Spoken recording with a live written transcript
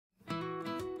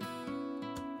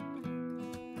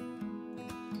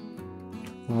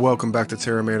Welcome back to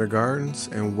Terra Mater Gardens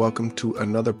and welcome to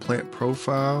another plant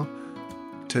profile.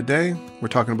 Today we're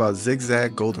talking about ZIG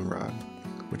ZAG goldenrod,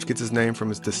 which gets its name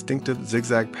from its distinctive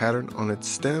zigzag pattern on its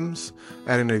stems,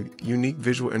 adding a unique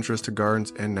visual interest to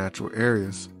gardens and natural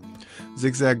areas.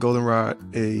 ZIG ZAG goldenrod,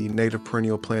 a native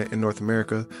perennial plant in North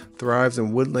America, thrives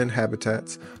in woodland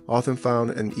habitats, often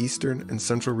found in eastern and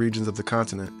central regions of the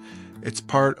continent. It's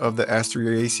part of the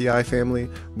Asteraceae family,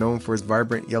 known for its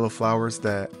vibrant yellow flowers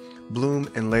that bloom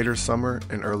in later summer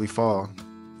and early fall.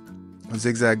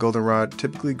 ZIG ZAG goldenrod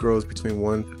typically grows between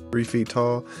 1 to 3 feet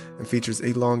tall and features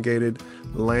elongated,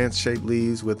 lance-shaped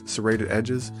leaves with serrated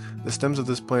edges. The stems of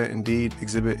this plant indeed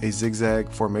exhibit a zigzag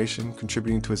formation,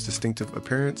 contributing to its distinctive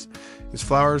appearance. Its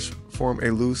flowers form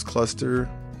a loose cluster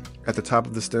at the top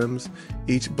of the stems,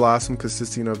 each blossom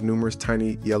consisting of numerous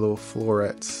tiny yellow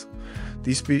florets.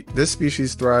 This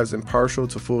species thrives in partial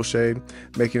to full shade,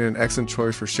 making it an excellent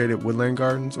choice for shaded woodland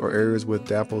gardens or areas with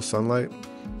dapple sunlight.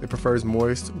 It prefers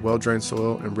moist, well-drained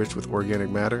soil enriched with organic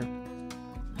matter.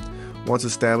 Once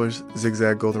established, ZIG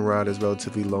ZAG goldenrod is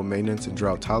relatively low maintenance and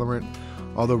drought tolerant,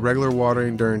 although regular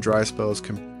watering during dry spells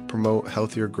can promote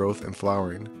healthier growth and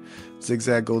flowering. ZIG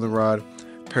ZAG goldenrod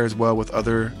pairs well with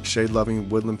other shade-loving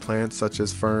woodland plants such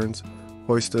as ferns,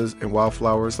 hoistas, and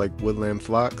wildflowers like woodland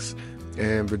phlox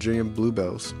and Virginia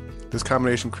bluebells. This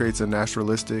combination creates a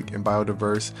naturalistic and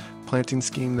biodiverse planting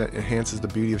scheme that enhances the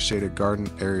beauty of shaded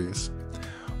garden areas.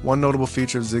 One notable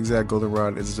feature of ZIG ZAG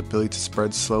goldenrod is its ability to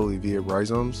spread slowly via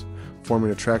rhizomes,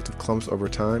 forming attractive clumps over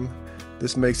time.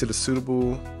 This makes it a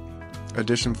suitable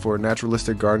addition for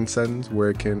naturalistic garden settings where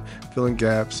it can fill in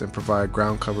gaps and provide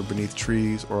ground cover beneath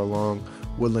trees or along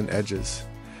woodland edges.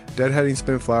 Deadheading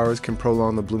spin flowers can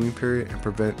prolong the blooming period and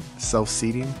prevent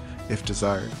self-seeding if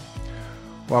desired.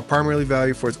 While primarily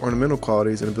valued for its ornamental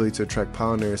qualities and ability to attract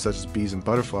pollinators such as bees and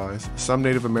butterflies, some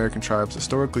Native American tribes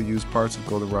historically used parts of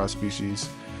goldenrod species,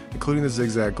 including the ZIG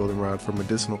ZAG goldenrod, for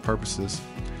medicinal purposes.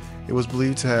 It was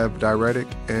believed to have diuretic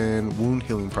and wound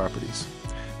healing properties.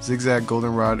 ZIG ZAG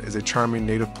goldenrod is a charming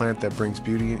native plant that brings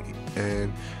beauty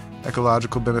and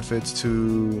ecological benefits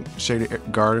to shaded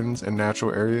gardens and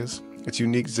natural areas. Its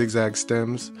unique zigzag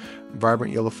stems,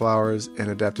 vibrant yellow flowers, and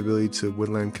adaptability to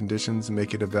woodland conditions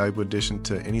make it a valuable addition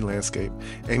to any landscape,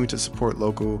 aiming to support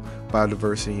local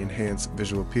biodiversity and enhance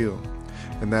visual appeal.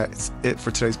 And that's it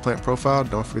for today's plant profile.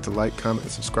 Don't forget to like, comment,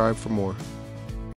 and subscribe for more.